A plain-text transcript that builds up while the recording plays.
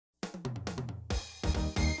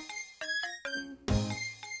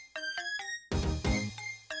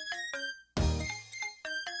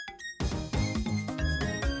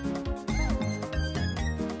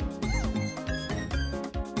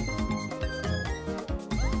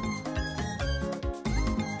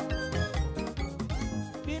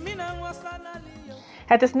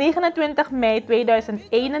Het is 29 mei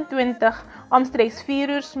 2021, omstreeks 4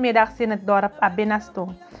 uur 's middags in het dorp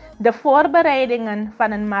Abinaston. De voorbereidingen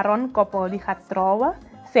van een Marron-koppel die gaat trouwen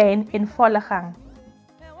zijn in volle gang.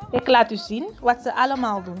 Ik laat u zien wat ze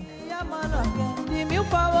allemaal doen.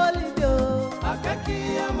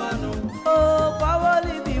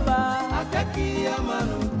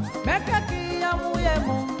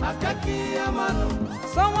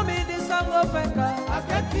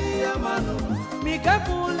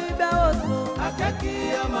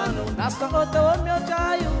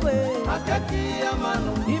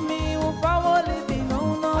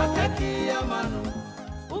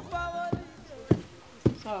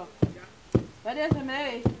 So, Deze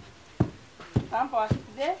mee. Kampo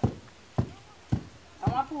asitide.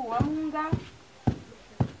 Amapu wamunga.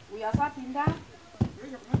 Uyasapinda.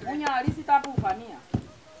 Unya alisita pu famia.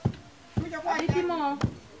 Aditimo.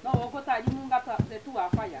 No okota dimunga tu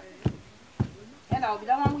afaya. Ela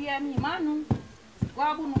obidama muye mi manu.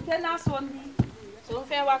 Gwa bunu tena sondi. So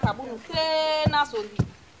fe waka bunu tena sondi.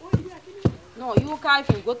 No, you can't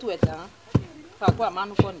if you go to it, huh? Fa kwa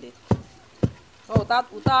manu konde. Oh,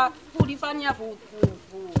 uta purifanya fu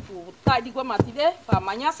ta di kwa matide fa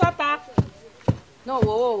manyasata. No,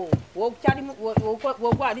 wo chari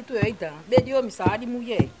wo kwa di tu eita. Be dio misa adi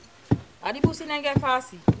muye. Adi busi nenge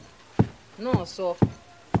fasi. No, so.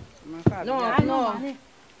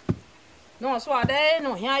 No, so ade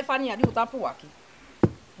no hia ifani adi utapu waki.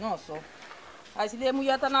 No, so. Asile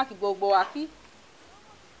muye tanaki gbogbo waki.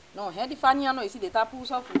 No, hendi fani ano isi de tapu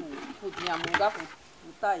so fu diamunga fu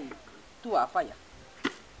tai tu afaya.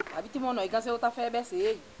 Abiti mono igase uta febe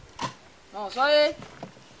se. No, so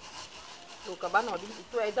to kabano di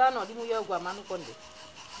tu edano di muye gwa manu konde.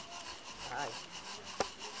 Ai.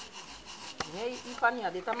 Nei ifani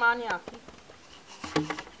ade tamani aki.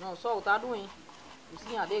 No, so uta duin.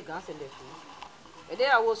 Usi ade ganse ndefu.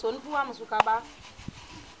 Ede awo so nfu amusukaba.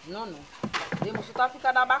 No. De musuta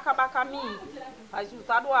fika da baka mi. Azu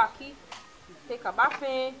tado aqui. Te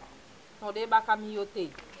kabafe. No de baka mi yote.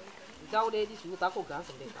 Ga o de di su ta ko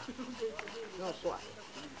ganse de ka. No so ai.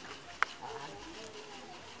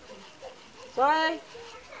 So ai.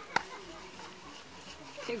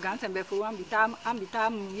 Te ganse be fu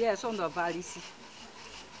ambitam ye son do valisi.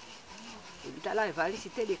 Ebita la valisi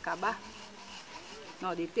te de kaba.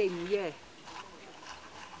 No de te mi ye.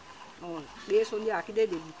 No, de son de aqui de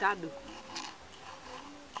bitado.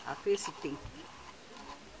 A face tem.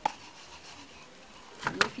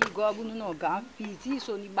 Ni fi gobu no gan fizi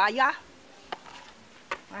so ni baya.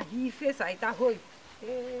 A hi face aí tá roi.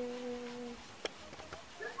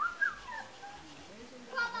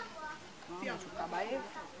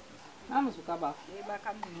 Vamos o cabá.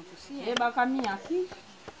 Eba caminho aqui.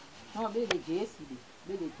 Não, Deze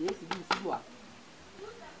se doa.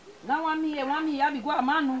 Não ami abigua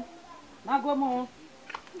manu. Na gomo.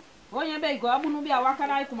 Onye be go abunu bi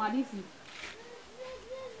awakara ikumadisi.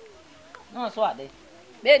 No so ade.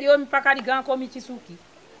 Be di omi pakari gan ko mi chisuki.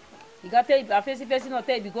 Igate afesi no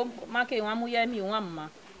te bi go make wan muye mi wan mma.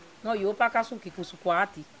 No yo pakasuki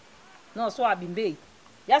kusukwati. No so abimbe.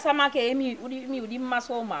 Ya sama ke emi udi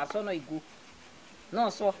maso ma so no igo. No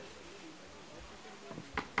so.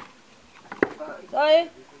 So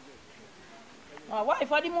why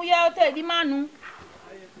for di muye o te di manu.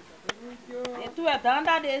 Tu é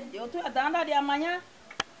danda de amanhã.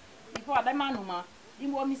 E for da manuma. E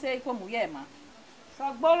mo mi sei como é, ma.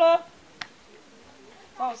 Só bolo.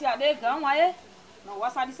 Só se ade gan wae. No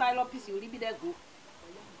wasa di sai lo pisi uri bi de go.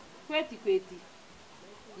 Kweti.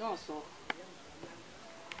 No so.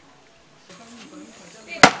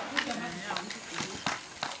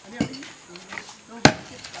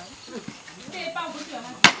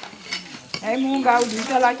 Ai munga o di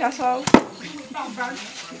la cha so.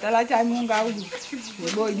 Kita lah cai munga udu.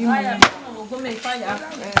 Boy di mana? Go me fire.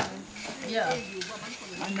 Yeah.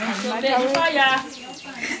 Mana fire.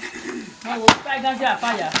 No, pegar já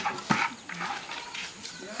fire.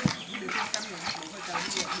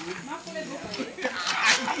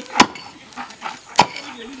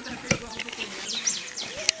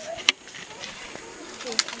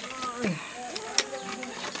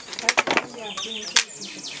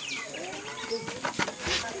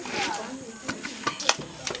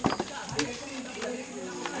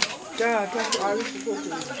 Ya, harus itu.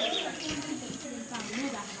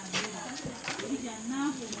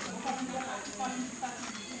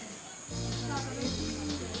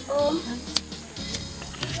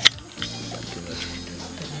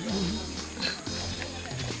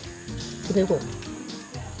 그리고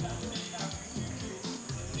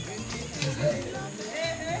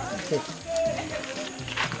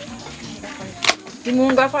Die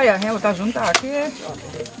munga faya, hè, wat zo'n taak, hè?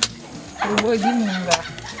 Die boy die munga.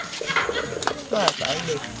 Wat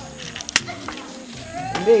eigenlijk?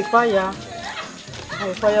 Nee, faya.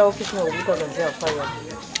 Hey, faya ook is nou, because of that faya.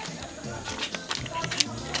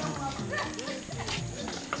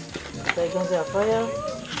 Kijk dan zeg faya.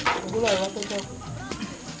 Hoe laat wat is dat?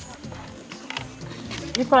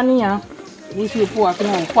 Die pania. Die is je poa,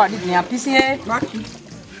 nou, poa dit niet appreciëren. Maki.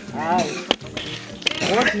 Ai.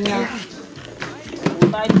 Wat niet?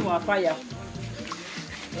 Utai poa faya.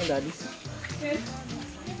 Oh, dat is.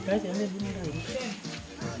 Kijk, en dit doen we.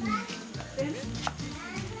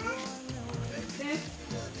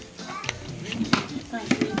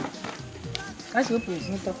 Kasih apa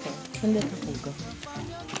sih tak tahu. Sendiri tak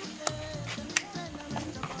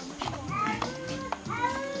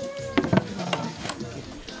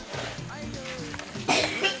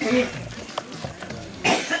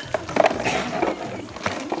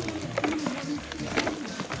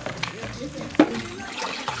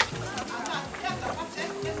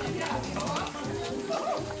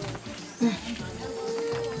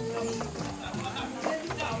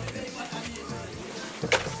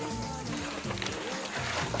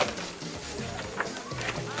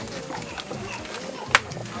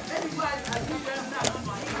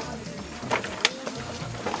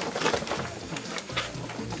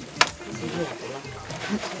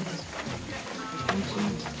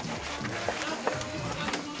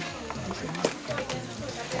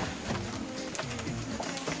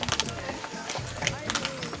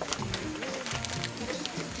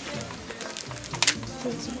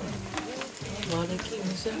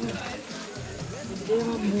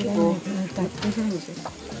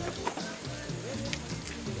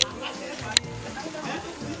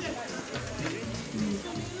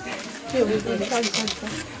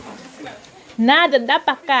Na de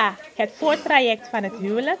dapaka, het voortraject van het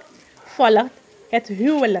huwelijk, volgt het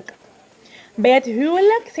huwelijk. Bij het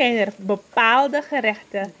huwelijk zijn er bepaalde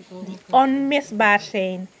gerechten die onmisbaar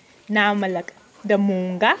zijn, namelijk de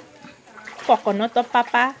munga, kokonoto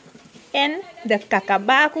papa en de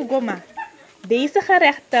kakabaku goma. Deze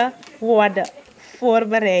gerechten worden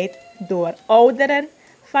voorbereid door ouderen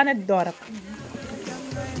van het dorp.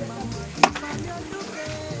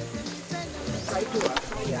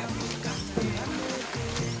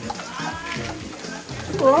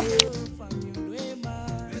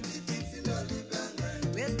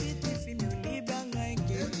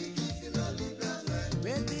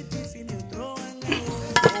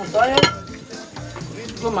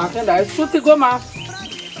 Goma, kan daar zoete goma.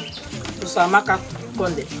 Sama kak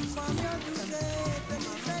konde.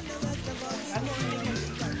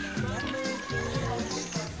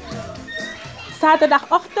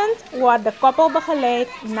 Zaterdagochtend wordt de koppel begeleid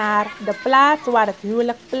naar de plaats waar het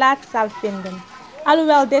huwelijk plaats zal vinden.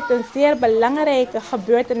 Alhoewel dit een zeer belangrijke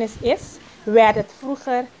gebeurtenis is, werd het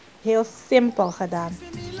vroeger heel simpel gedaan.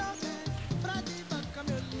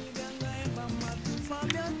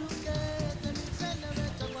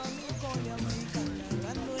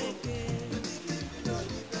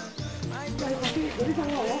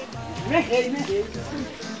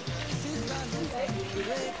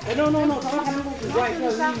 No, estaba ganando con su guay.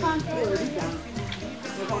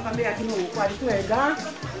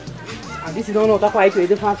 Adi si no, tá com aí tu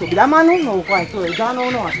de fato. Bila mano, no com aí tu já no,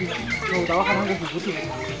 assim. No, tava ganando com tudo.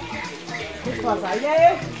 Que coisa aí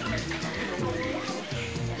é?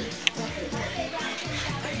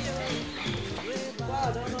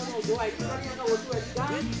 No, do aí tu tá ganhando o tu é já.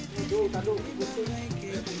 Do, tá do, você.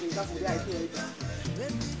 Tá por aí tu.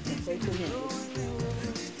 Sei tu mesmo.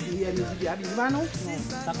 Dia ni dia di mana?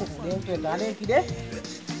 Tak ko dia tu dale kide.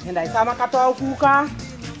 Hendai sama kato fuka.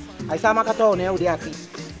 Ai sama kato ne udi aqui.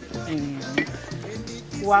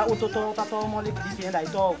 Wa utoto tato mole di hendai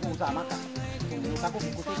to fu sama ka. Tak ko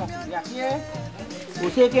ku ko dia aqui.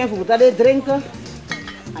 Você quer futa de drink?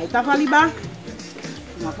 Ai tá faliba.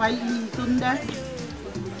 Ma fai tunda.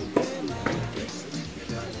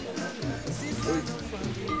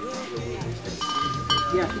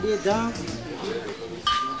 Ya kide dan.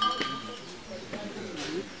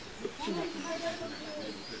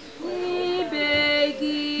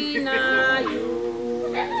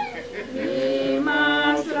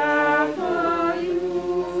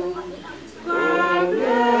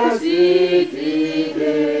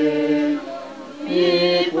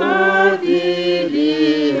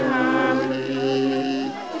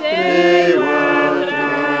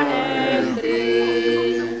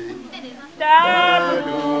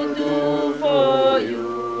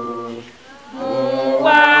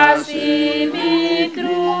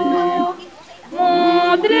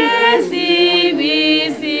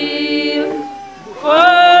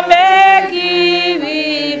 Come que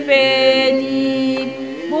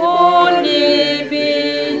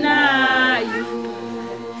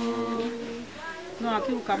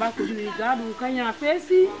kudu gadu kanya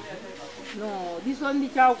fesi no this one di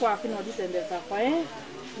chao kwa kino di tende ta fae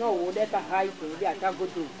no wo de ta hai to di ata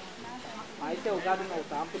godo ai te o gadu no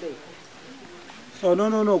tampo de so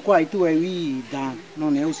no kwa itu wi da no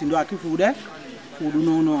ne usindo akifude fudu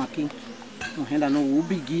no aki no henda no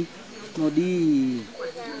ubigi no di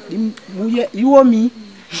muye iwomi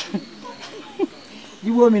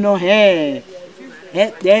iwomi no he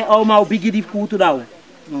de o ma ubigi di futu dawo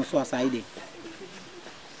no so aside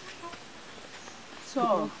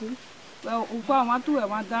so well ukwa watu e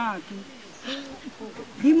wada aqui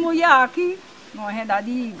di mulher aqui no henda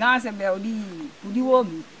di ganse bel di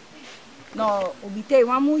womi no obitei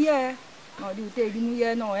uma mulher no di utei di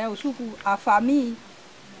mulher no é o suco a família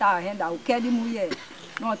tá henda o que de mulher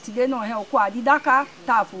no tide no é o kwa di daka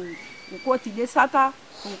tá fu o Koti de sata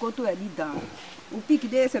o Koto é de dan o pique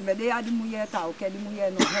de se bede a di mulher tá o que de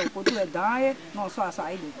mulher no é o Koto é dan no só a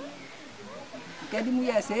saída o que de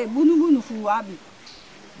mulher se bunu fu abi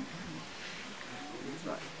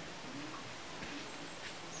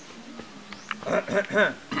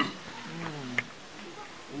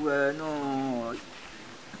Bueno,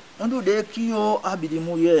 ando de que eu abri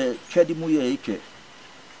mulher, que de mulher aí que.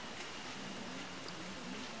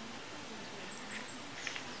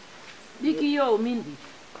 Diki yo mindi.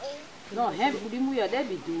 No, he budi mulher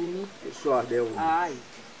deve dormir. Isso a deu. Ai.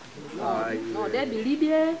 No, deve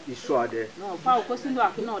libie. Isso a deu. No, fa o cosindo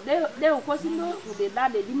aqui no, de o cosindo, o de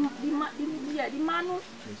dade di mulher di mano.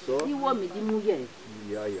 Isso. Di uomo di mulher.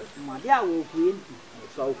 Ya. Ma dia o quenti.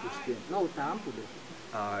 Só o custem. No tampo de.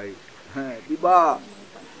 Ai. Diba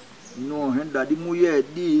no renda de mulher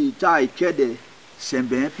de chai kede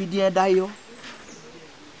sembe pidi dayo.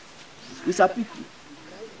 Isso apiti.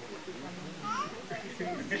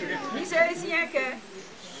 Isso é assim é que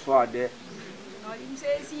Só de. no isso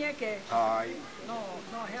é assim é que Ai. no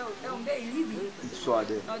é bem livre Só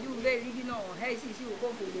de. no de bem livre no é esse o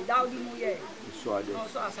corpo de dar de mulher Só de. no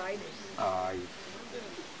só a saída Ai.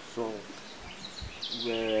 So.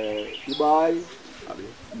 Diba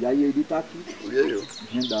e aí ele tá aqui.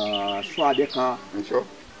 Renda só de cá. Isso.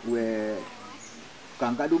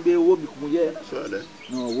 Kanga do be wo mi mulher. Só de.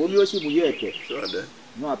 No, wo mi osi mulher ke. Só de.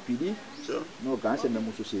 No apidi. Só. No ganse me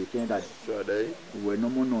muso se kenda. Só de. We no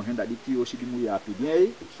mo no renda di ki osi di mulher apidi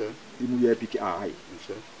aí. Só. Di mulher piki ai.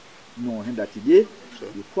 Só. No renda ti de. Só.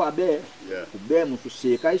 E kwa be. Yeah. O be muso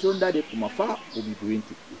se kai so ndade kuma fa o mi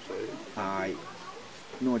duenti. Isso aí. Ai.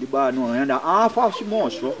 No di ba no renda fa si mo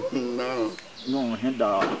so. Não. No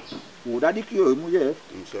renda o dadi ki o mulher.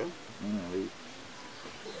 Isso.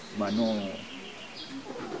 Mas não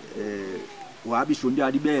o abi sonde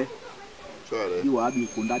adi be Só de. di o abi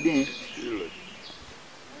kunda den Isso.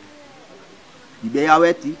 di be ya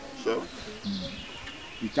weti Só.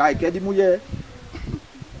 di chai ke di mulher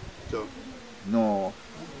Só. no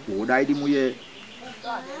o dai di mulher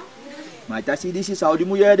mas ta si di si saudi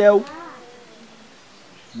mulher deu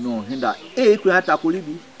no henda ku ata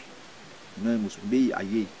kolibi no musumbe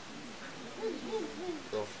aye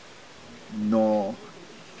no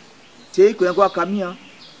sei ku kwa kamia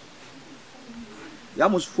ya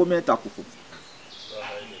musufome takufu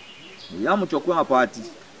ya muchokwa apati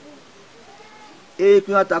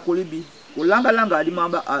ku ata kolibi kulanga di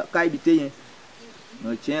mamba kai biteye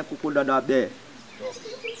no chen ku dada be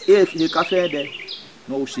fi café de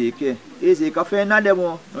no sheke se café na de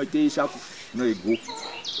mo no te shaku no ego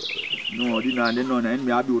no di na de no na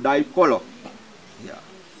mi abi dai kolo ya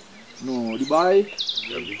no di bai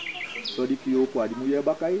so di pio kwa di muye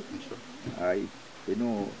bakai ai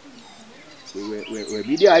no we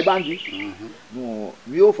bidi ai bangi no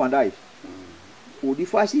mi o fandai o di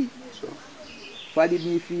fasi fadi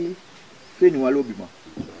mi fi feni wa lobi ma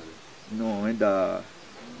no enda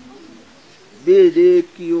bede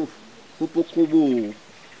kio popokobo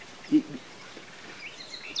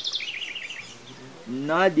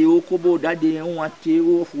na de okobo dade won ate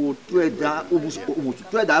o fo tueda o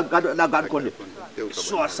tueda na gad konde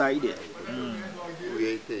so saide.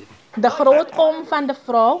 De grootoom van de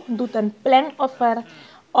vrouw doet een plengoffer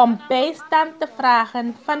om bijstand te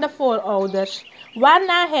vragen van de voorouders,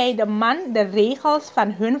 waarna hij de man de regels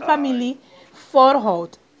van hun familie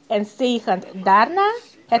voorhoudt en zegent daarna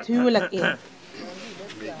het huwelijk in.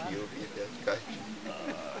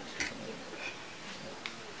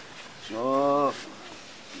 So,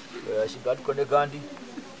 si gad konde gandi,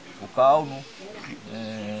 o kaunu,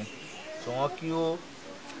 so akio,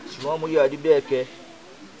 si wa muye adi beke,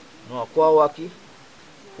 no akwa waki,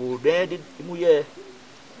 o dendi muye,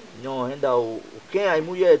 no henda o ken ai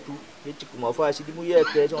muye tu, eti kuma fa si di muye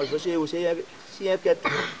ke, so se o se ket,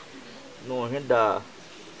 no henda,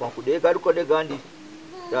 fanku de gad konde gandi,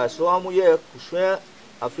 da so muye kuswe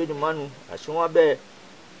afei de manu achon abe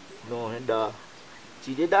no henda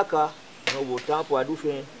ti de daka no botan po adu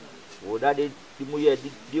fen o da de muye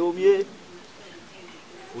de omie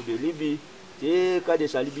o de libi te ka de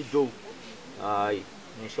salibi do ai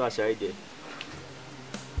no so asaide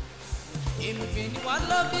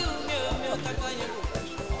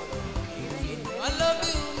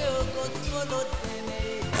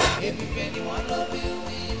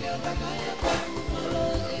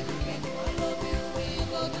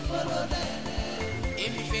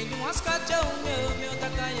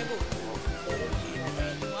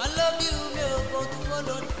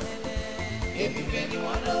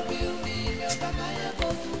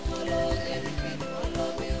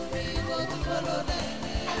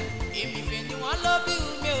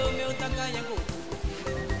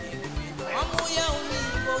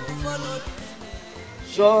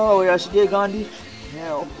So ya sidi gandi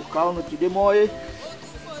o kawo no tide moye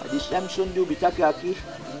adi Samson du bitaki aqui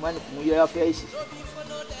mano muye ya face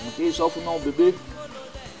muke so fu no bébé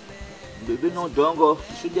no dongo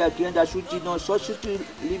sudi akienda shuti no so shuti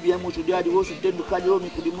libi emu sudi adi wo shuti nduka yo mi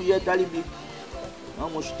kudi muye talibi no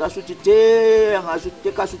mo shuta shuti te anga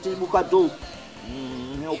shuti ka shuti buka do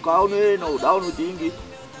o kawo no dawo no dingi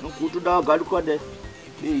no kutu da gadu kode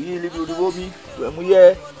yi libi udi wo mi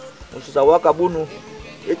muye musa waka bunu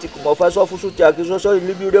eti kuma fa so fusu ti akiso so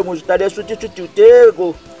libi ure mo stade suti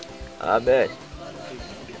utego amen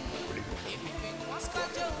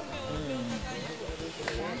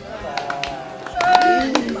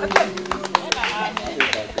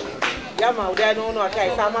Yama udah no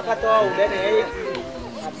akai sama kato udah ne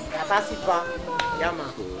atasipa yama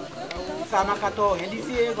sama kato hendi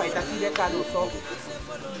si vai tasi de kado so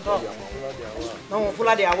no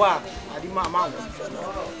fula de awa adi mama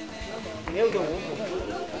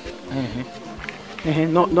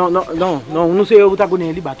no, não sei eu butago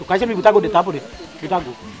nele bato. Caixa me butago de tapo de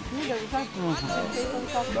butago.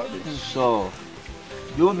 So,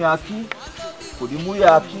 eu me aqui, pode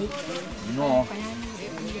mulher aqui, não.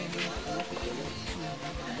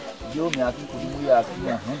 Eu me aqui, pode mulher aqui,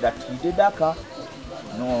 não renda aqui de daqui,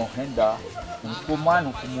 não renda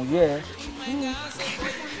comando com mulher.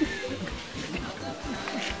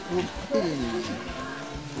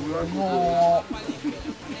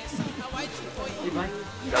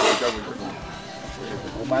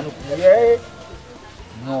 O mano mulher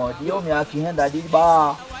não dio me aqui renda de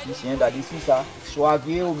ba disse renda de sisa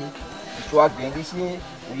swag eu me swag de se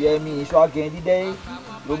o ye me swag de dei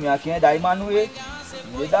eu me aqui renda Emmanuel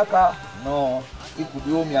de daka não e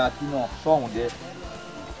podia me aqui não só onde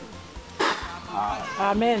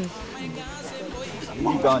amen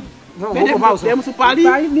ligando não vamos temos o pali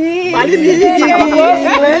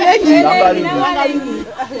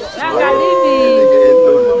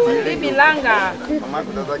Bilanga.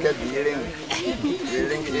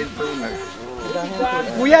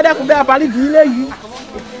 Mulher ada kubeba pali dile yi.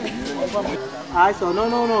 Ai so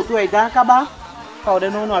no tu ai dan kaba. Ka ode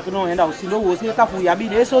no atu no enda usilo wo si ka fu ya bi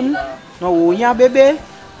de son. No wo nya bebe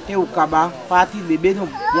te ukaba pati bebe no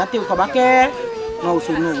ya te ukaba ke no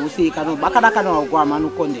so no wo si ka no bakada ka no kwa manu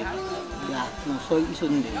konde. Ya no so iso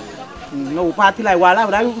nde. No pati lai wala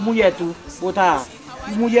bra mulher tu bota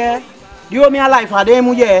mulher dio mi life ade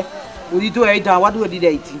mulher. Udi tu ai da wadu di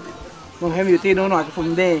daiti. No hemi te no atu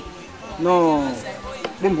from there. No.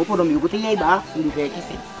 Bom go podo mi go te ai ba ndi ve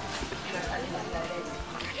kisi.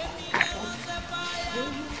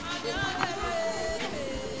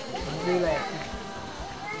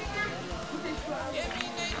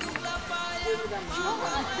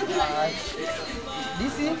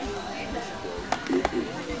 Disi.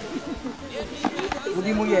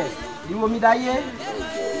 Udi mulher. Dio mi daie.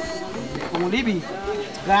 Como libi.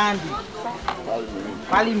 Grande.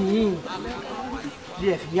 Pali mi.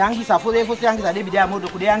 Dia yangi sa fode fode yangi sa debi dia modo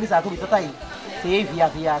kude yangi sa ko bitata yi. Sei via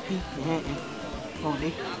aqui.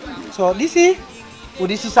 So this is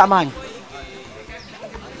udi si saman.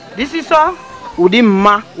 This is so udi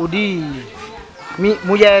ma udi mi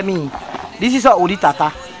muye mi. This is so udi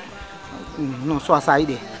tata. No so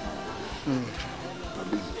aside.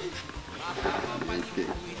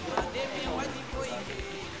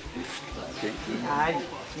 Ai.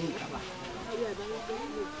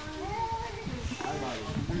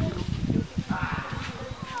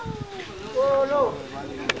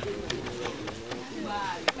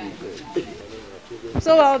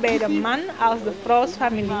 Zowel bij de man als de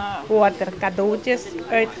vrouwsfamilie wordt er cadeautjes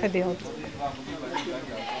uitgedeeld.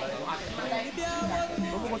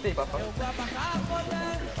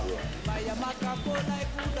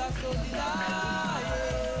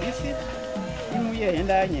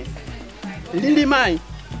 Lindi mai.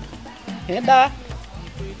 Henda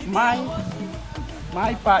mai.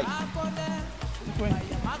 My pai.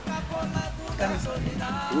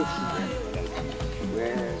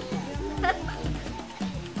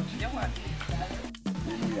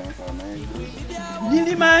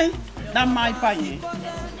 Lili mai, dan my pai.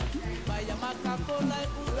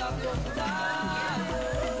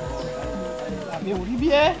 Meu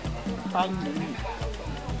ribie, pai.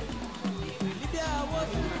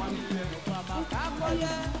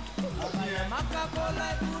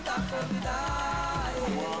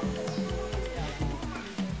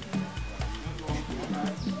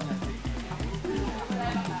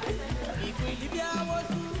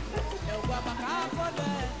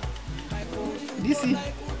 Disse.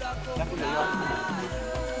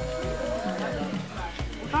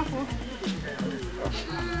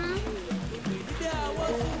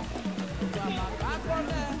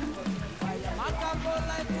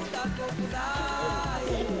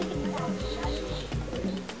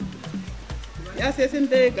 Ya se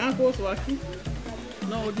sente gan coisa aqui.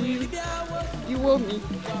 Não, de homem,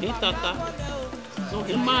 de tata. Não,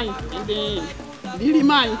 de mãe, de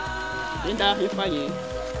mãe, de da refaie.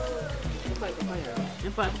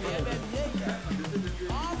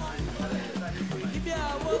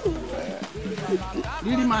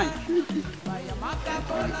 Lili mãe.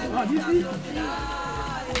 Ó, disse.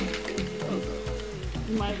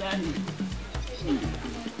 Mais daí.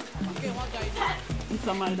 Isso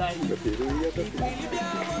é mais daí.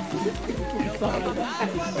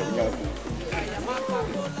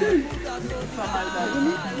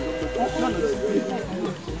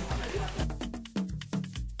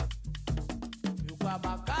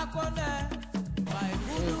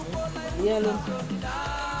 Yellow.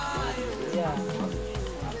 Yeah.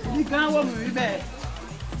 You can't walk me back.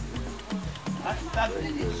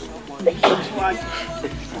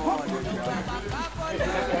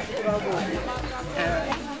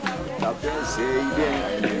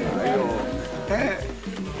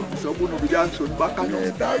 So bunu bidan sun baka no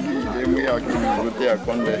Taki, demi aqui no te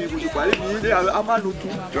aconde. Pare ni de amanutu.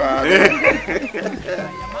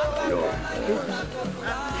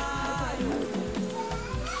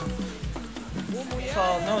 So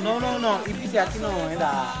no. Ipisi aqui não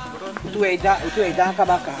ainda. Tu é da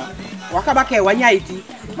kabaka. Wakabaka é wanyaiti,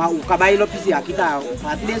 mas o cabailo pisi aqui tá.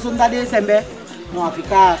 A direção da December não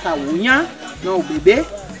fica tá unha, não o bebê,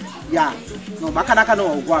 já. Não bacana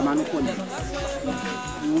não o guama no conde.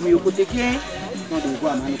 O meu coteke não do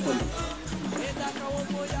guama no conde.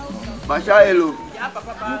 Baixa ele.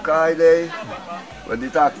 Buka ele.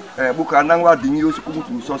 Wadita buka nang wadingi usu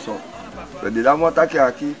kumutu soso. Wadida mo taki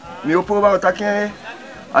aqui. Meu povo taki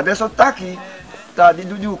adesso taki tá de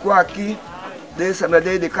dudu ko aqui. Deze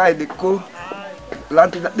de kai de ko.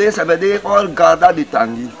 Lanti deze de all garda de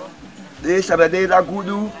tangi. Deze de la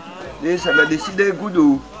gudu. Deze de side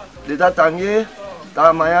gudu. De da tangi.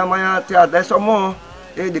 Ta maya te adesso mo.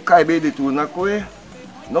 E de kai be de tu na koe.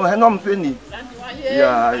 No henom feni.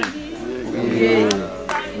 Ya.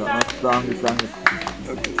 Sangue.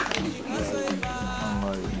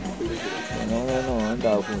 No, anda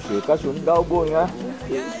com você. Cachorro dá o bom, né?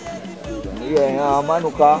 E é a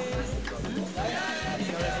manuca.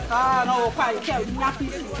 Ah, no, pai, que é o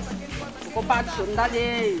nhapi. O compadre da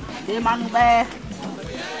de manubé.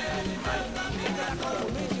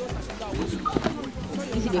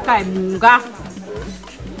 Esse de cá é munga.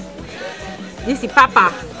 Esse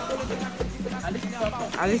papa.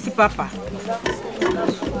 Esse papa.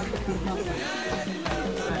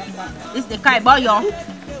 Esse de cá é boião.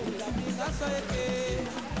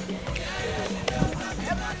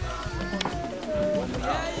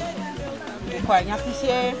 Quay nhắc cái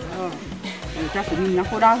xe, chắc cũng nhắc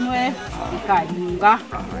có đau nữa, cải mùng ga,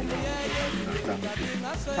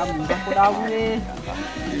 chắc mùng ga có đau nữa.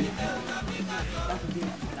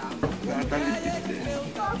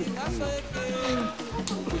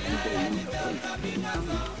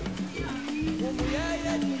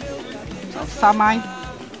 Sao mai,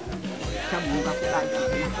 chắc mùng ga có đau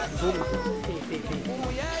nữa.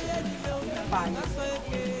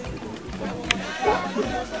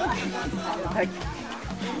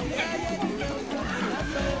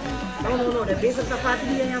 No, de peso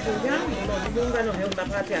sapatilha ya punya, no bunga no é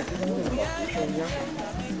tapate aqui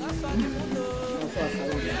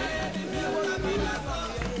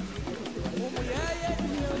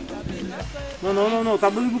no, tá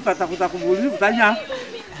bom buka tá com bolu, tá já.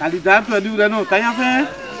 Ali dá tu ali não, tá já fé.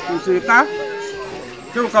 Você tá?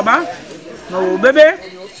 Quer acabar? No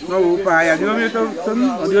bebê. No pai, ali eu me tô,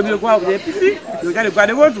 ali eu me qual de pipi. Eu quero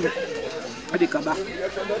guardar outro. Adi kaba.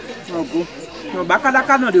 No baka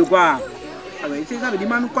daka no de kwa. Awe ise sabe di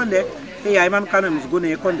manu konde. E ai manu kana musgo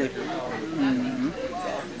ne konde.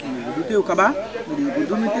 Dute o kaba.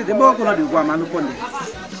 Budumite de boko na de gwa manu konde.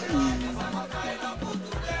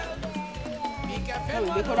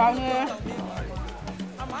 Ele coral né?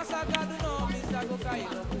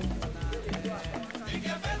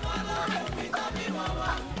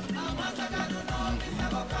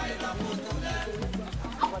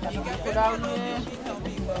 Coral né?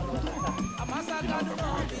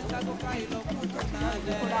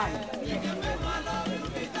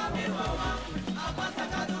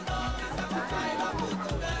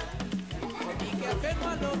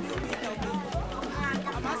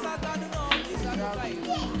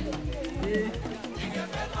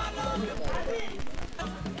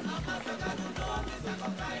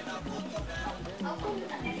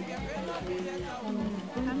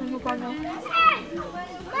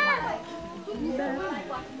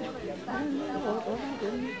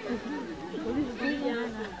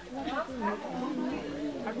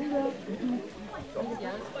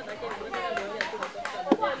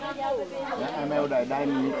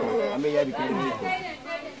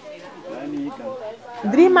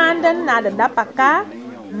 Drie maanden na de dapaka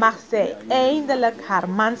mag zij eindelijk haar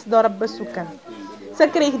mansdorp bezoeken. Ze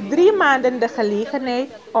kreeg 3 maanden de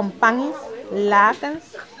gelegenheid om pangis, lakens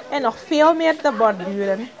en nog veel meer te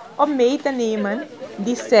borduren om mee te nemen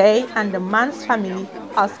die zij aan de mansfamilie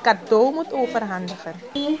als cadeau moet overhandigen.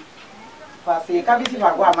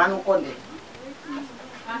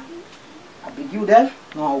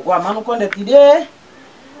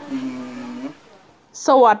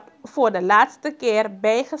 Ze wordt voor de laatste keer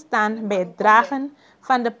bijgestaan bij het dragen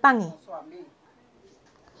van de pangi.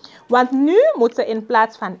 Want nu moet ze in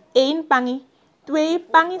plaats van 1 pangi 2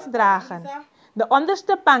 pangis dragen. De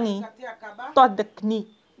onderste pangi tot de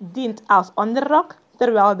knie dient als onderrok,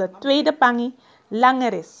 terwijl de tweede pangi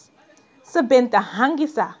langer is. Ze bindt de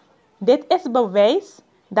hangisa. Dit is bewijs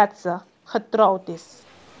dat ze getrouwd is.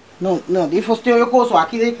 No, die fostel yo koso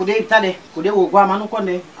aqui de kude itade, kude o gwa manu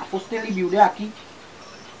konde, a fostel li biude aqui.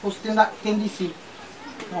 Fostel da tendisi.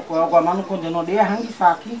 No ko gwa manu konde no de hangi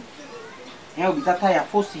sa aqui. É o bitata ya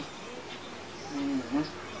fosi.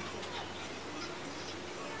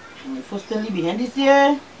 Fostel li bi hendisi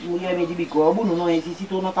e, mulher me di bigobu no existe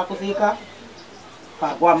to no tako seka.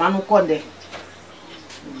 Pa gwa manu konde.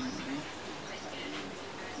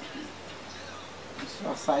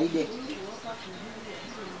 Só saída.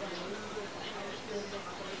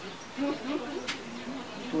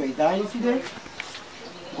 Wait, daar is hij.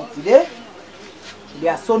 Wat is dit?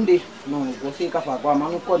 Dia Sunday. No, você ka fa gwa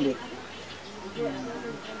manu konde.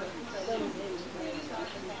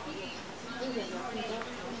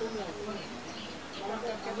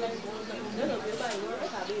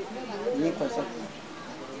 Ni kosa.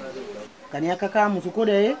 Kania kaka musuko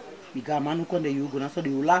de, biga manu konde yugo na so de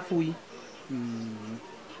ulafui.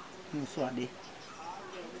 No so ade.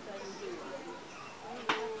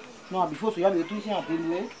 No, before so you have to see at the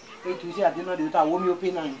way. Hey, to see at the no, you ta warm your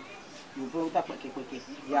pain and you go ta quick.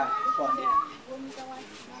 Yeah, so there.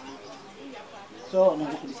 So no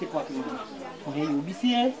go see what you. So here you be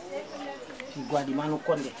see. You go di manu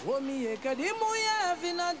konde. Womi ekadimu ya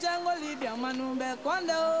vina jango libya manu be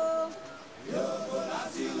konde o. Yo la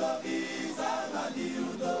silo bisa la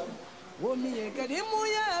diudo. Womi ekadimu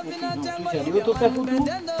ya vina jango libya manu be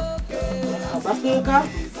dendo. Abaseka.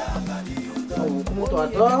 Como tu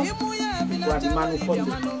adora, guardi mano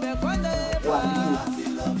fundo. Guardi.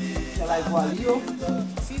 Será igual eu?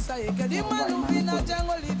 Sisa eke di manu vina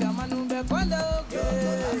jango libya manu be konde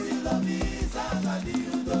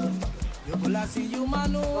Yokola si you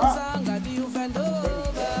manu sanga di ufendo.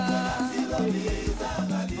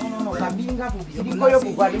 No, kabinga digo yo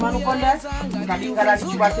guardi mano konde. Kabinga la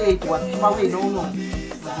chibase etu, mawe no.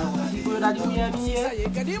 Digo da di mulher minha.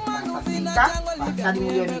 Tadi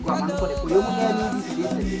mulher minha kwa manu konde. Yo mulher minha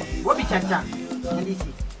disse. Vou bichacha. Disse.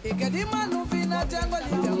 Ekedi manu vina jango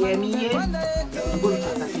libya Mulher minha. Vou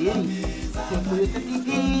bichacha sei. Foi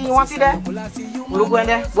tiki watide.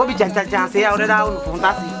 Mulugwende. Vou bichacha sei a hora da no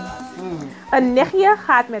fondasi. Een nichtje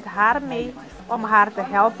gaat met haar mee om haar te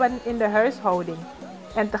helpen in de huishouding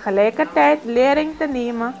en tegelijkertijd lering te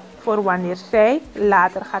nemen voor wanneer zij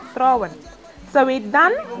later gaat trouwen. Ze weet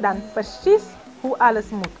dan precies hoe alles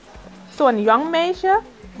moet. Zo'n jong meisje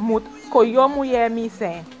moet koyomuyemi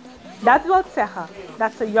zijn. Dat wil zeggen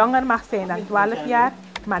dat ze jonger mag zijn dan 12 jaar,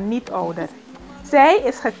 maar niet ouder. Zij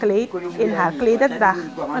is gekleed in haar klederdracht,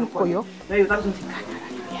 een koyo.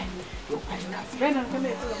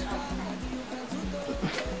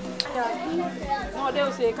 No,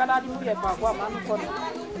 Deus sei, cada dia mulher para gua manu konde.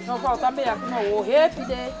 No falta também aqui no o heeft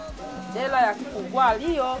de. Dela aqui o gua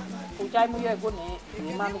ali ó, o jai mulher gone,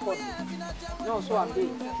 manu konde. No, so I'm big.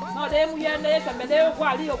 No, they mulher nessa, mas eu vou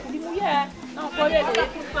ali, eu fui mulher. Não, pode ele.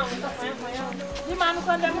 De mano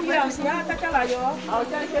quando é mulher, assim, ah, tá aquela aí, ó. Ah, eu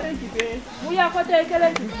quero aquele tipo. Mulher, quando é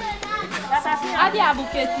aquele tipo. Já tá assim, a diabo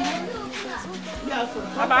que tinha.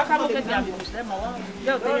 Abaca a boca de avião.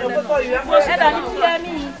 Eu tenho. É da mulher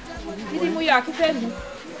minha. E de mulher que fez.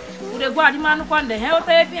 O de guarda mano quando é, eu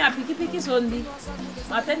tenho a pique sondi.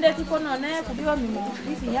 Atender que quando não é, cuidou me.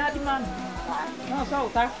 Disse já de mano. Não, só o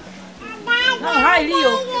tá. Não, vai ali,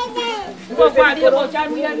 ó. Vou guardar, eu vou tirar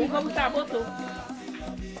mulher ali, vou botar, botou.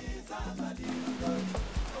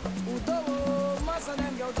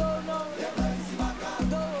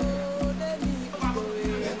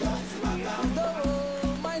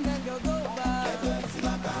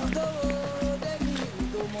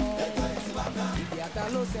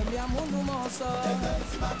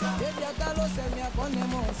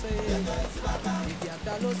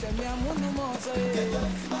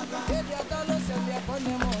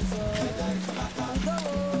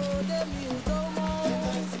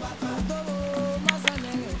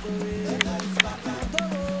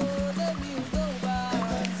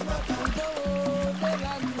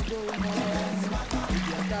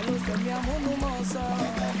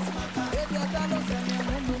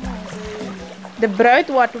 De bruid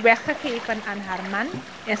wordt weggegeven aan haar man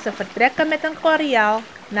en ze vertrekken met een koryaal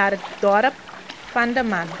naar het dorp van de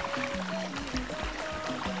man.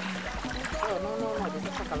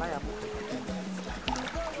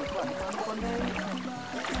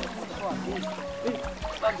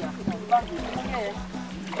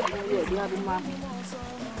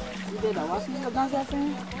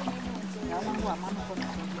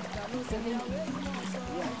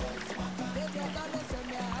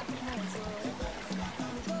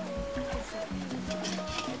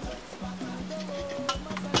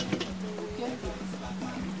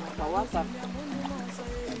 WhatsApp.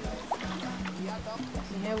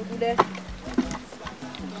 Sini udah deh.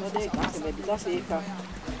 Sudah kan sampai bisa sih kak.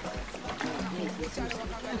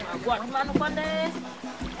 Buat mana pun deh.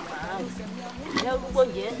 Ya udah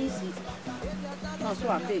jadi sih. No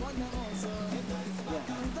suami.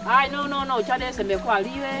 Ai no, cari sampai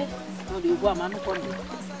kuali weh. No di buat mana pun deh.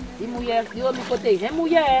 Di mulher, di homem kotei, é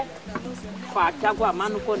mulher. Fatia gua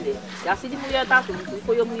mano pun deh. Ya sih di mulher tak sungguh,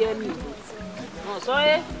 kau yo mulher ni. No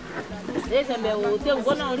soe. Deze meu teu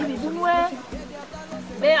gono ribi bunwe.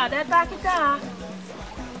 Be ade takita.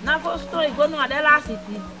 Na gosto e gono ade la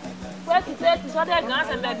city. Kweti so de gan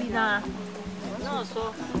se be bina. No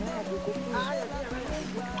so.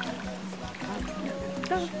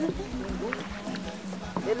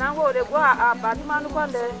 E na go de gwa a badi manu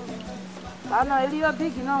konde. Ana elio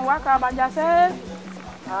big no waka banja se.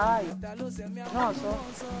 Ai. No so.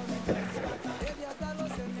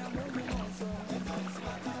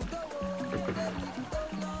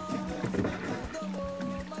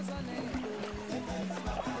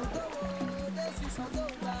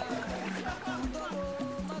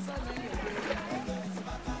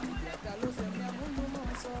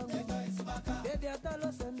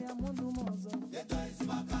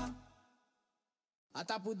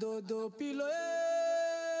 Atapu do pilo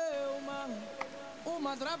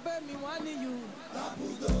uma drape mi wani you. Tapu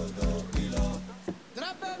do pilo.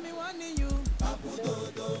 Drape mi wani you. Tapu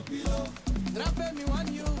do pilo. Drape mi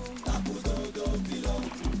wani you. Tapu do pilo.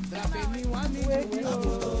 Drape mi wani you.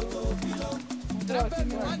 Tapu do pilo. Drape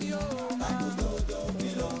mi wani you. Tapu do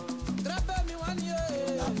pilo. Drape mi wani you.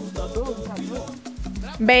 Tapu do pilo.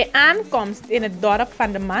 Bij aankomst in het dorp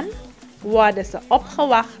van de man worden ze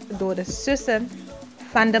opgewacht door de zussen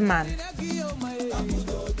van de man.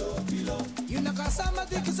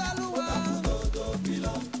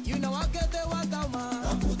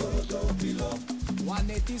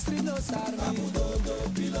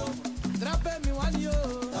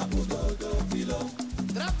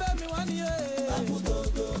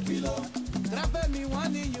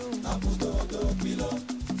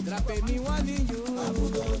 Drape mi wani you.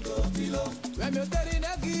 When you tell in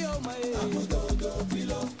a gio my.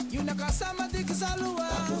 You na kasama dikisalua.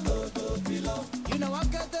 You know I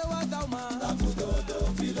get the water man.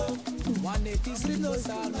 183 no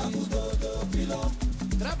salary.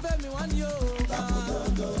 Drape mi wani yo.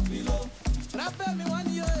 Drape mi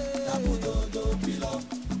wani yo.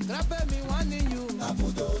 Drape mi wani you.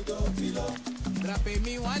 Drape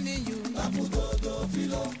mi wani you.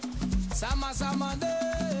 Sama de.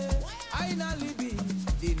 Aina libi,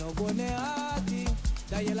 di no bone ati,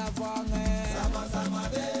 da yela fange. Sama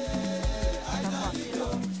de, aina libi,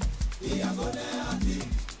 di agone ati,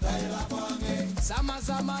 da yela fange. Sama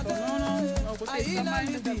de, aina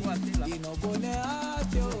libi, di no bone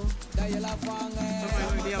ati, da yela fange.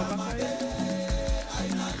 Sama de,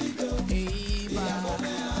 aina libi.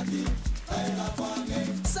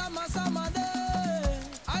 Sama sama de,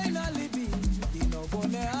 aina libi, dino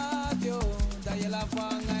bone adio, da yela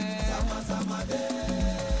fange. Sama sama de,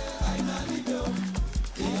 aina libi,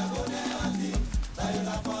 dino bone adio, da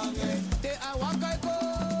yela fange. Te awakai ko,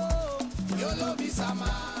 yolo bisama.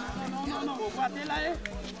 No, bate lá é.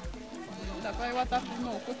 Da vai wata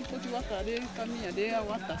no, koti wata de caminha de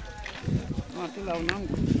wata. No, te lá o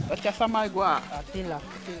nango. Até essa mais igual. Até lá.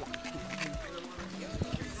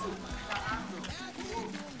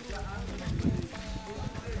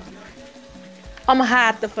 Om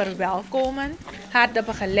haar te verwelkomen, haar te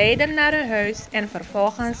begeleiden naar hun huis en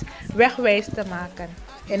vervolgens wegwijs te maken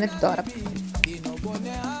in het dorp.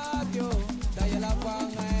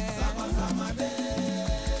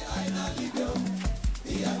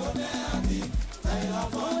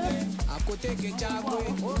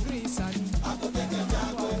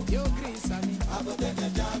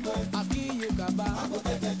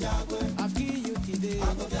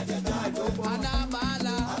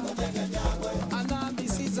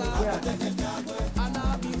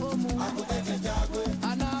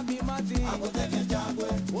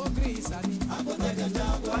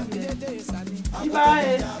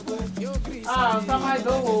 Vai. Ah, tá mais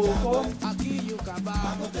do ovo.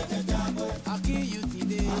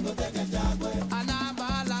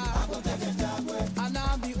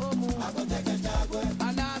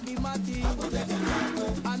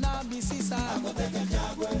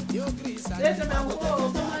 Deze meu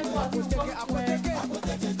ovo, tá mais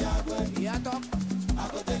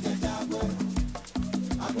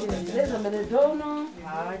Deze met de dono.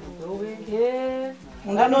 Ah, de doe.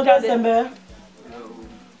 Não no December.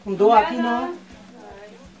 Do aqui não.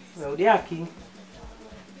 Eu de aqui.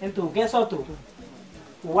 Então, que só tu?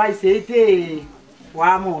 Vai ser te o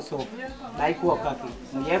almoço. Daí coloca aqui.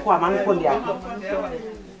 Mulher com a mão com aqui.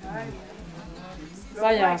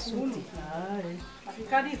 Vai a suti.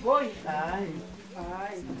 Ficar de boi.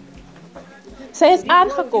 Zij is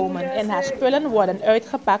aangekomen en haar spullen worden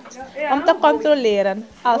uitgepakt om te controleren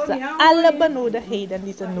als ze alle benodigdheden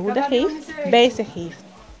die ze nodig heeft bij zich heeft.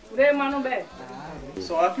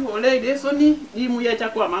 Só que o olhei desse oni e mulher já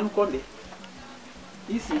com a mão conde.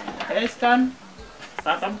 Isso é scan,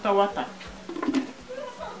 sata muta wata.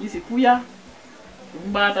 Isso kuya,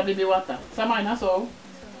 mbata bebe wata. Sama ina so.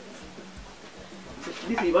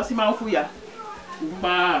 Isso vai se mal fuya.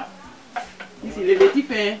 Mba. Isso leleti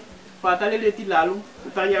fe, fata leleti lalu,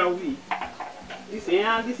 utaya wi. Isso é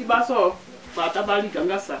a disse baso, fata bali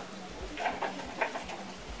gangasa.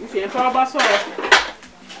 Isso é para baso.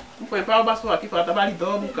 Não põe para o baço aqui para trabalhar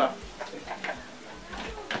do boca.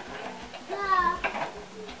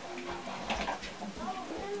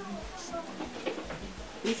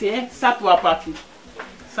 Isso é sato a parte.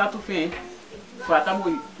 Sato fem. Fata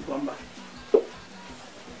boi bomba.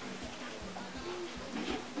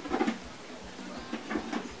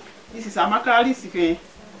 Isso é macali se fem.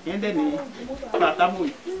 Entende? Fata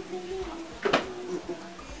boi.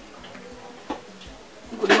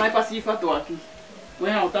 Não pode mais passar fato aqui.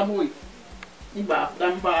 Well, tá bom. Embaixo, tá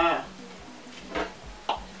embaixo.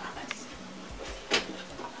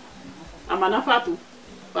 Amana fatu.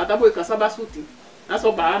 Fata boi caçaba suti. Na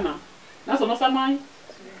sua bana. Na sua nossa mãe.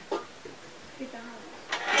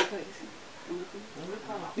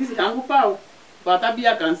 Disse tango pau. Fata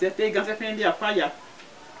bia câncer, tem câncer fende a falha.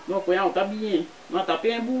 Não conha tá bem. Não tá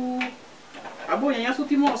pembu. A boinha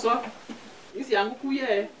suti moço. Disse ango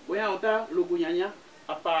cuie. Conha tá logunhanya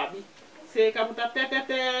a pabi. Se kabuta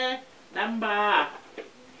tete damba.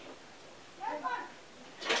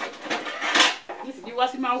 Isi di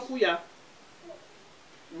wasimau kuya.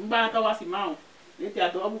 Mba ta wasimau. Dit ja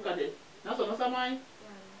do abukade. Nou zo no samai.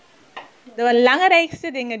 De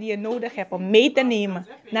belangrijkste dingen die je nodig hebt om mee te nemen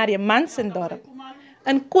naar je mansendorp.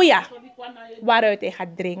 Een kuya, waaruit hij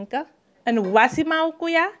gaat drinken. Een wasimau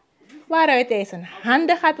kuya, waaruit hij zijn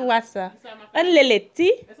handen gaat wassen. Een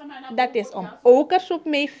leleti, dat is om okersoep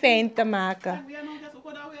mee fijn te maken.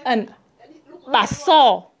 Een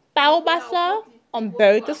basso, touwbasso, om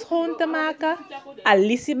buiten schoon te maken.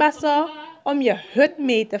 Alisi basso, om je hut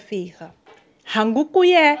mee te vegen.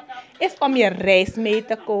 Hangukuye is om je rijst mee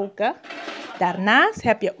te koken. Daarnaast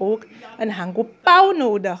heb je ook een hangupau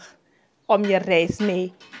nodig om je rijst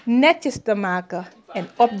mee netjes te maken en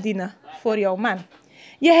opdienen voor jouw man.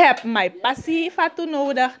 Je hebt maipasi fatu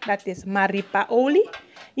nodig, dat is maripa olie.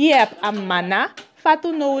 Je hebt amana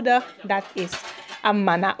fatu nodig, dat is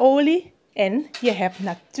amana olie. En je hebt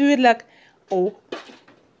natuurlijk ook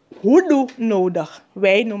hudu nodig.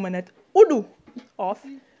 Wij noemen het udu of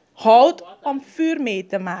hout om vuur mee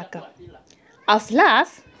te maken. Als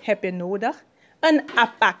laatst heb je nodig Een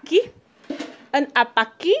apaki. Een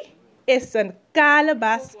apaki is een kale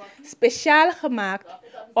bas speciaal gemaakt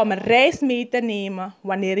om reis mee te nemen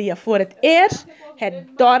wanneer je voor het eerst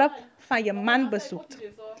het dorp van je man bezoekt.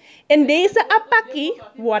 In deze apaki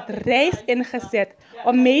wordt rijst ingezet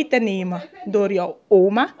om mee te nemen door jouw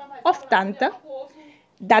oma of tante.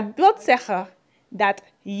 Dat wil zeggen dat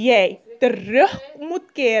jij terug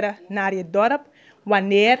moet keren naar je dorp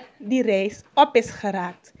wanneer die reis op is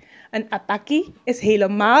geraakt. Een apaki is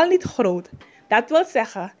helemaal niet groot. Dat wil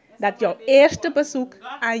zeggen dat jouw eerste bezoek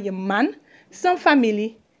aan je man, zijn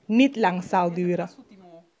familie, niet lang zal duren.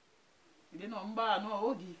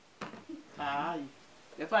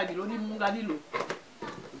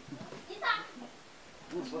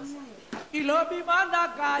 Ilobi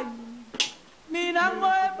mandakai,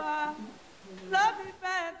 minangoeba, lobi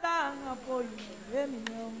peta ngapoy,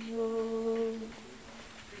 eminyo.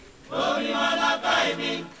 Lobi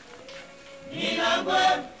mandakai,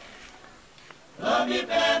 minangoeba, lobi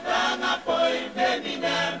peta ngapoy,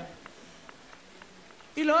 eminyo.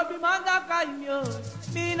 Ilobi mandakai,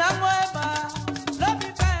 minangoeba,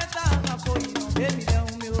 lobi peta ngapoy, eminyo.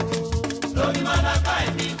 Lobi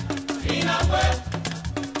mandakai, minangoeba.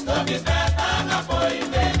 Lobi peta ngapoy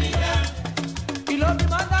bebida. Ilobi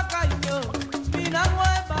manda kayo,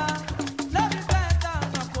 minangoeba. Lobi peta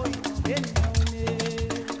ngapoy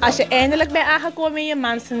bebida. Als je eindelijk bent aangekomen in je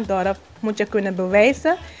mans dorp, moet je kunnen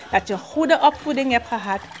bewijzen dat je een goede opvoeding hebt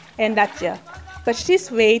gehad en dat je precies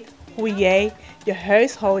weet hoe jij je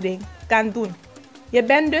huishouding kan doen. Je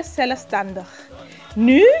bent dus zelfstandig.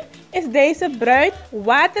 Nu is deze bruid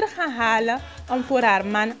water gaan halen om voor haar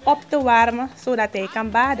man op te warmen zodat hij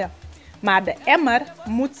kan baden. Maar de emmer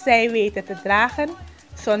moet zij weten te dragen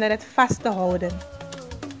zonder het vast te houden.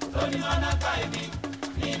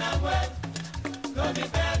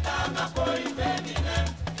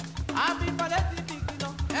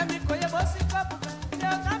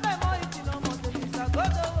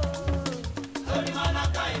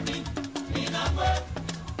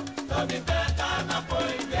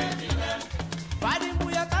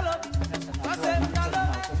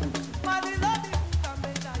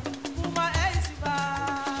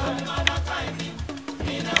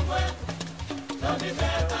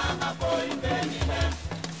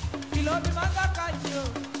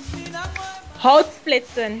 Hout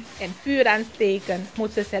splitsen en vuur aansteken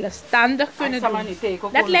moet ze zelfstandig kunnen doen.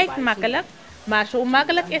 Dat lijkt makkelijk, maar zo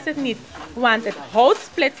makkelijk is het niet. Want het hout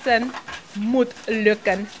splitsen moet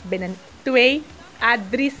lukken binnen 2 à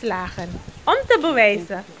 3 slagen. Om te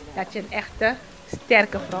bewijzen dat je een echte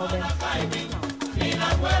sterke vrouw bent.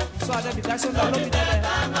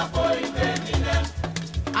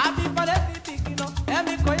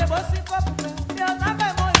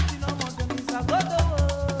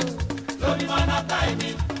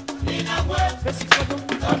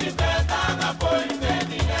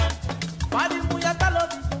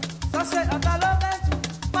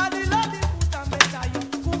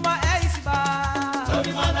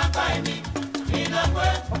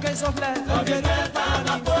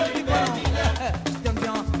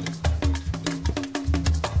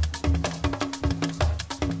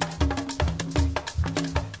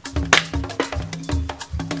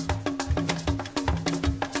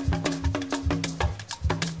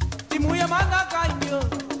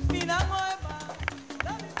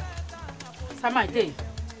 Samai te.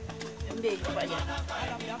 Ndei kufanya.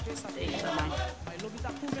 Ndei samai.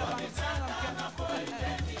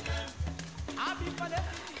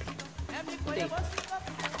 Ndei.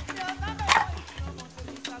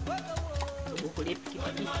 Ukule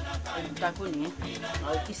pikipiki. Mtakoni.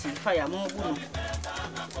 Au kisi faya mungu.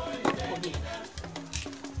 Kodi.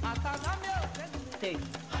 Ndei.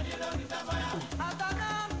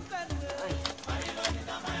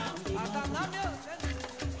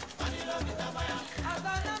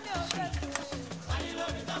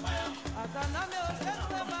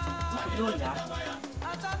 Doya.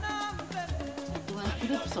 Tuan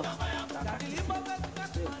hidup so.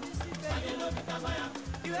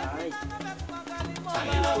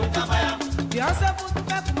 Biasa putu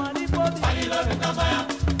pep mani podi.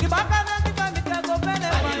 Dibakana dibandika go bene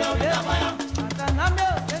pano. Ataname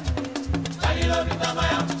osende.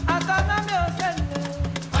 Ataname osende.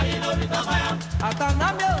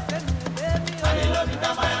 Ataname osende.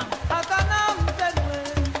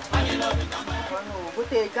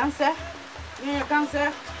 Bute cancer. Ni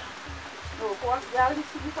cancer. No ko ya li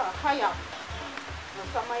sibita haya. No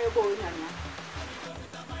sama yo bo nyanya.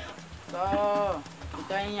 So,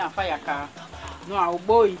 kita nya faya ka. No au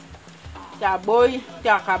boy. Ta boy,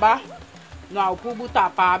 ta akaba. No au pubu ta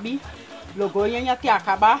pabi. Logo nya ta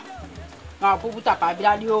akaba. No au pubu ta pabi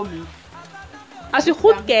la di omi. Als u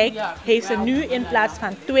goed kijkt, heeft ze nu in plaats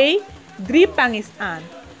van 2, 3 pangis aan.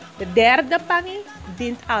 De derde pangi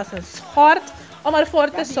dient als een schort om ervoor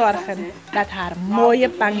te zorgen dat haar mooie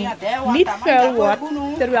pangi niet vuil wordt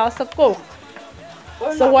terwijl ze kookt.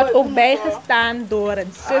 Ze wordt ook bijgestaan door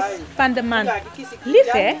een zus van de man.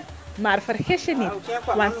 Lief hè, maar vergis je niet,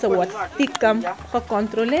 want ze wordt stiekem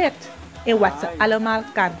gecontroleerd in wat ze allemaal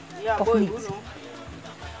kan of niet.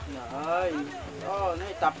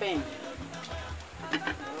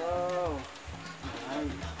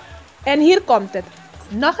 En hier komt het.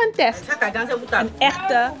 Nog een test. Een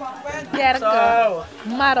echte, sterke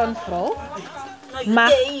Marron vrouw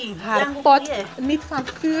mag haar pot niet van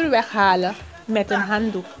vuur weghalen met een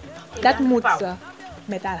handdoek. Dat moet ze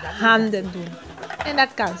met haar handen doen. En dat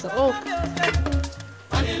kan ze ook.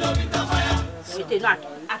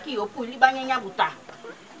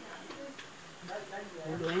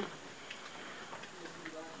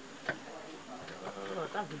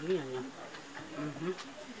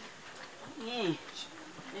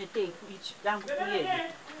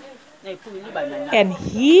 En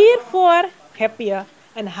hiervoor heb je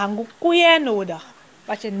een hangukuye nodig.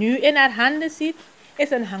 Wat je nu in haar handen ziet,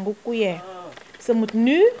 is een hangukuye. Ze moet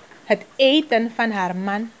nu het eten van haar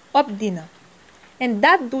man opdienen. En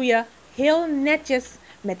dat doe je heel netjes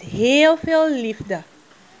met heel veel liefde.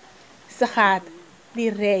 Ze gaat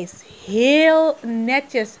die rijst heel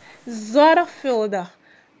netjes, zorgvuldig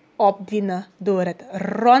opdienen door het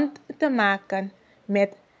rond te maken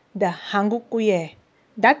met de hangukuye.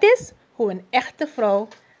 Dat is hoe een echte vrouw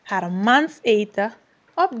haar mans eten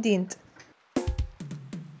opdient.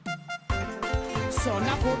 So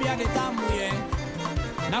na kubia de tamuye,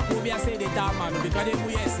 na kubia se de tamanu bikade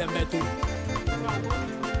muye sembetu.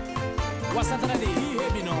 Wasatra de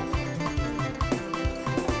hibino.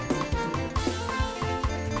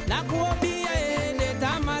 Na kubia de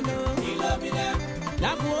tamanu, ilobina.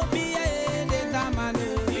 Na kubia de tamanu,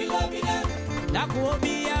 ilobina. Na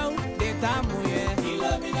kubia de tamuye,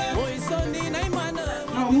 ilobina. Oi sondi na imana.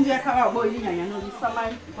 No mungi akawa boy nyanya no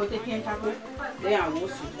samai kote kienta ko de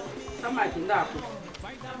awosu. Sama tindapo.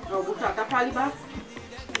 No buta tapali ba.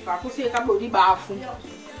 Ka kusi ka bodi bafu.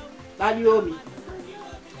 Dali omi.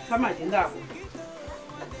 Sama tindapo.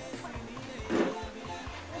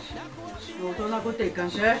 No to na kote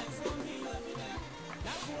kanse.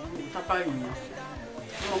 Tapali.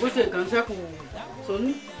 No kote kanse ku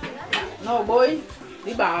soni. No boy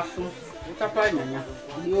di bafu. Tapali nyanya.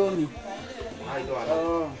 Di omi.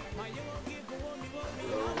 Oh.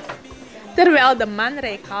 Terwijl de man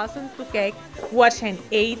reikhalzend toekijkt, wordt zijn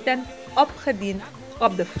eten opgediend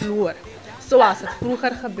op de vloer, zoals het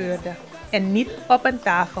vroeger gebeurde, en niet op een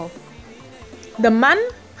tafel. De man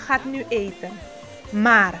gaat nu eten,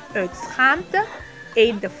 maar uit schaamte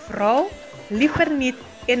eet de vrouw liever niet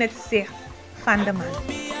in het zicht van de man.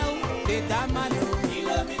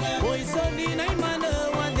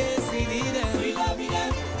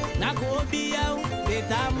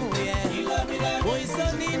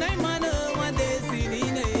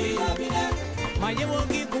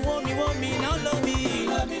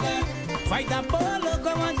 Fight a polo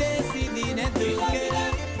come on decidine tuke.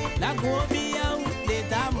 La cuobia de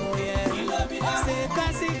tamoye. Se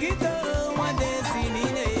casi quito one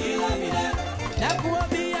decidine. La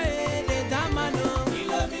cuobia de tamano.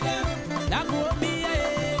 La cuobia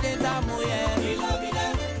de tamoye.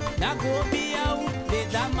 La cuobia de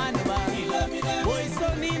tamano. Boy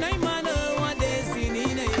soni na imano one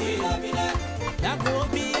decidine. La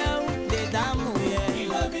cuobia de tamoye.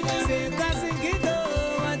 Se casi quito.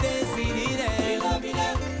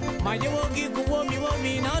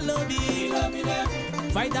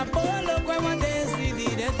 Fight a polo kwa wandesi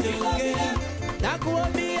di de tuke. Na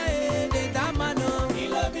kuobia de tamano.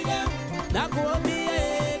 Na kuobia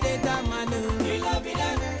de tamano.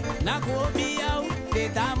 Na kuobia de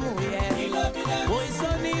tamuye. Boy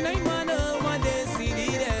soni na imano wandesi di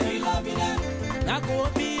de. Na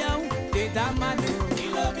kuobia de tamano.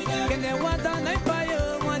 Kene wata na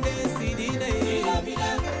ipayo wandesi di de.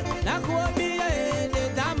 Na kuobia de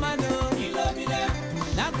tamano.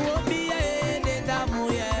 Na kuobia de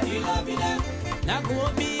tamuye. Na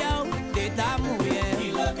kuobia de tamuye.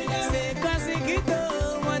 Se kasi kito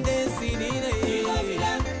wande sinine.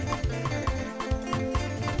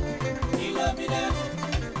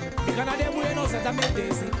 Bikana de muye no seta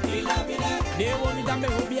metesi. De woni tambe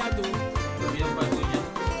hobiato.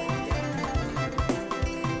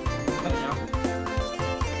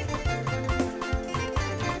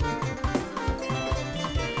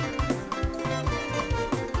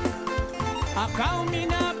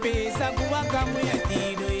 Akaumina pesa kuwaka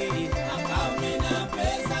muyatido ye. Akaumina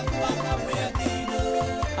pesa kuwaka muyatido.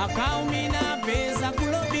 Akaumina pesa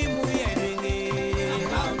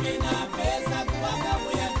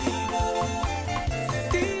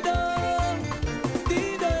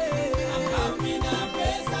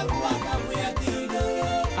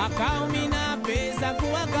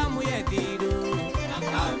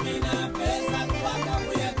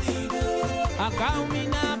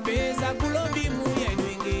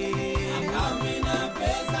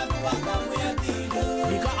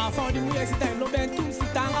mulher se tem no bem tu se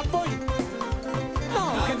tá apoio. Não,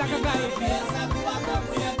 que tá cagai. Pesa cuaca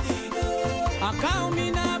mulher tido.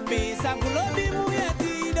 Acaumina pesa culobi mulher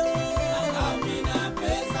tido. Acaumina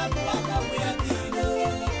pesa cuaca mulher tido.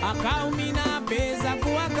 Acaumina pesa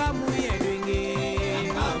cuaca mulher dingue.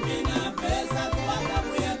 Acaumina pesa cuaca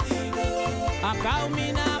mulher tido.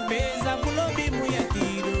 Acaumina pesa culobi mulher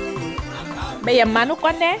tido. Bij je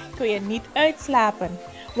mannenkonde kun je niet uitslapen,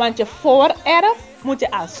 want je voorerf moet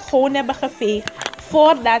je al schoon hebben geveegd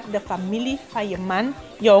voordat de familie van je man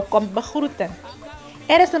jou komt begroeten.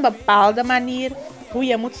 Er is een bepaalde manier hoe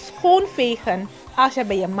je moet schoonvegen als je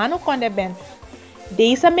bij je mannenkonde bent.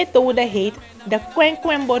 Deze methode heet de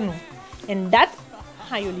kwenkwenbonu en dat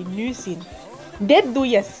gaan jullie nu zien. Dit doe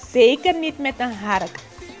je zeker niet met een hark,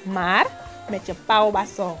 maar met je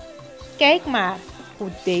pauwbasso. Kijk maar hoe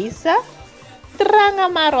deze Tranga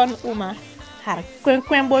Marron Uma haar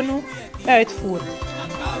kwenkwenbonu uitvoert.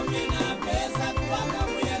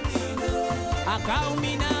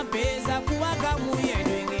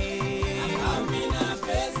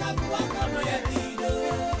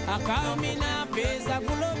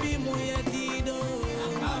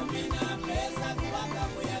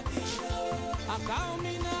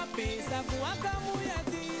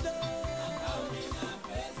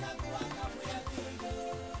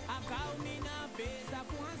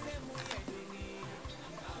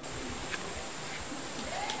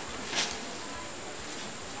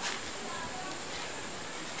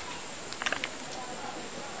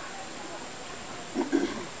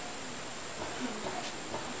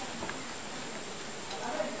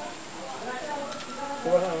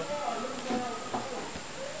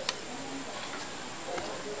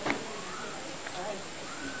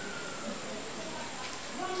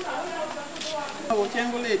 O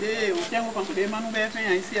tiango lede, o tiango kan kude manu be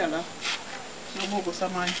fen isi ala. Na mo ko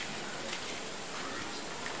samai.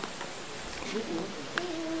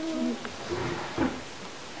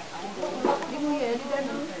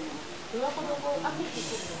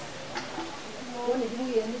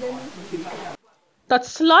 Tot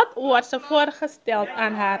slot wordt ze voorgesteld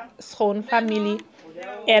aan haar schoonfamilie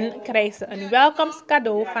en krijgt ze een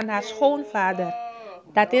welkomstcadeau van haar schoonvader.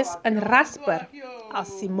 Dat is een rasper,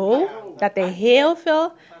 als symbool dat hij heel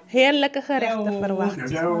veel heerlijke gerechten verwacht.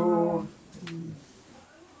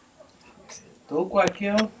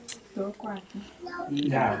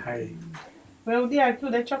 Ja, hij. Wel die uit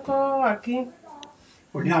de choco aqui.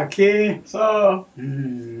 Udah ke, So,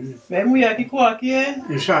 we moet je aqui ko aqui.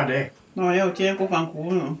 isade. No, eu tinha ko kan ko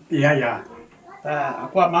no. Ja, ja, Tá,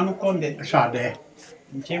 aqua manu konde. isade.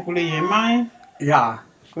 Tinha ko le yemai, Ja,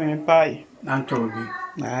 ko en pai. Antogi,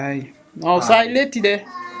 Ai. No, sai leti de.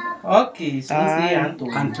 Ok, sim, Ai.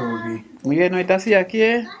 Antogi. Mulher não tá se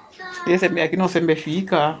aqui. Esse me aqui não se me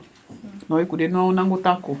fica. Nós cuide não nango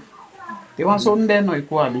taco. Tem uma sonde nós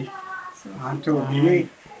ko ali. Antogi.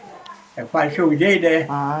 Faz show de.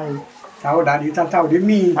 Ai. Tahu dari tahu di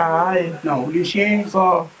mi. Ai. No, di sini.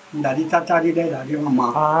 So, Dari tata di dari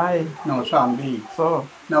mama. ai. No, sambil. So,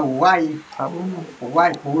 No, wai. abuno.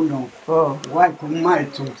 Wai puno. So, Wai kumai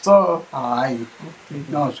tu. so, Ai.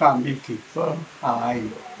 No, sambil ki. so. Ai.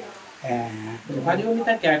 Tadi eu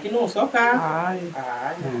minta aqui não só cá. Ai.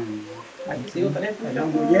 Ai, Ai. seu telefone. Ada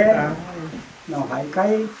mulher. No, hai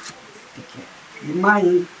kai. Di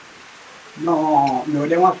mai. No, no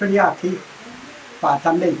le wa feli aqui. Pa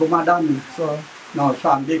também com madame. So. No,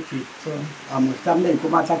 sambil ki. So. Amos também com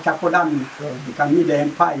mata chakodami. Kami de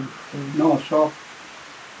empai. No, so.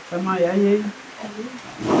 Sama ya ye.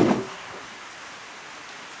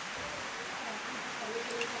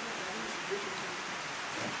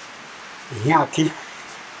 Nhà kia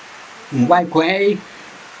quay quay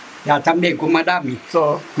ya também com madame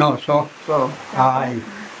So. no so So. ai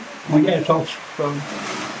mulher so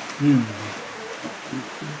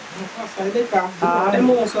Sai de cá. Ai.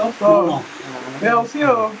 Temos só. So. Meu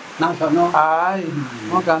filho. não so no Ai.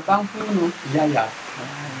 Mo cantar funo. ya ya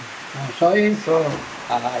no so ấy So.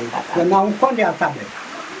 ai cái nào có nhà também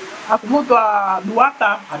Aku muito a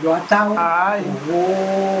duata. ada tahu Ai.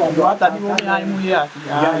 oh A duata di mo ai mulher.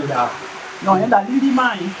 ya ya No, é da Lili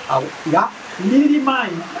Mãe. au ya Lili Mãe.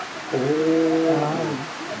 oh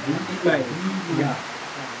Vai. ya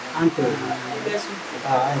anto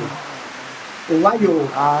ai uayo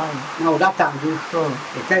Ai. nào datang tu So.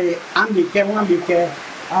 cái ambil ke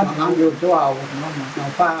ambil tu au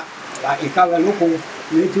nampak la ikaw luku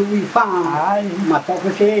itu ipa Ai. mata ko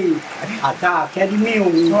sei ata ke di meu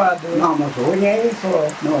no mo so ye So.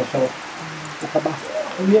 no so ka ba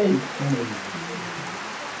Ui.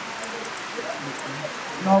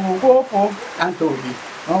 No, o corpo. anto di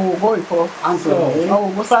Oh, boy, ko. Anto. Oh,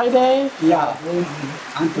 go side. Ya.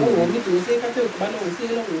 Anto. Oh, gitu sih kata bano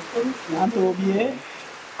sih lo pun. Anto biye.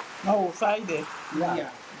 No, side. Ya. Ya.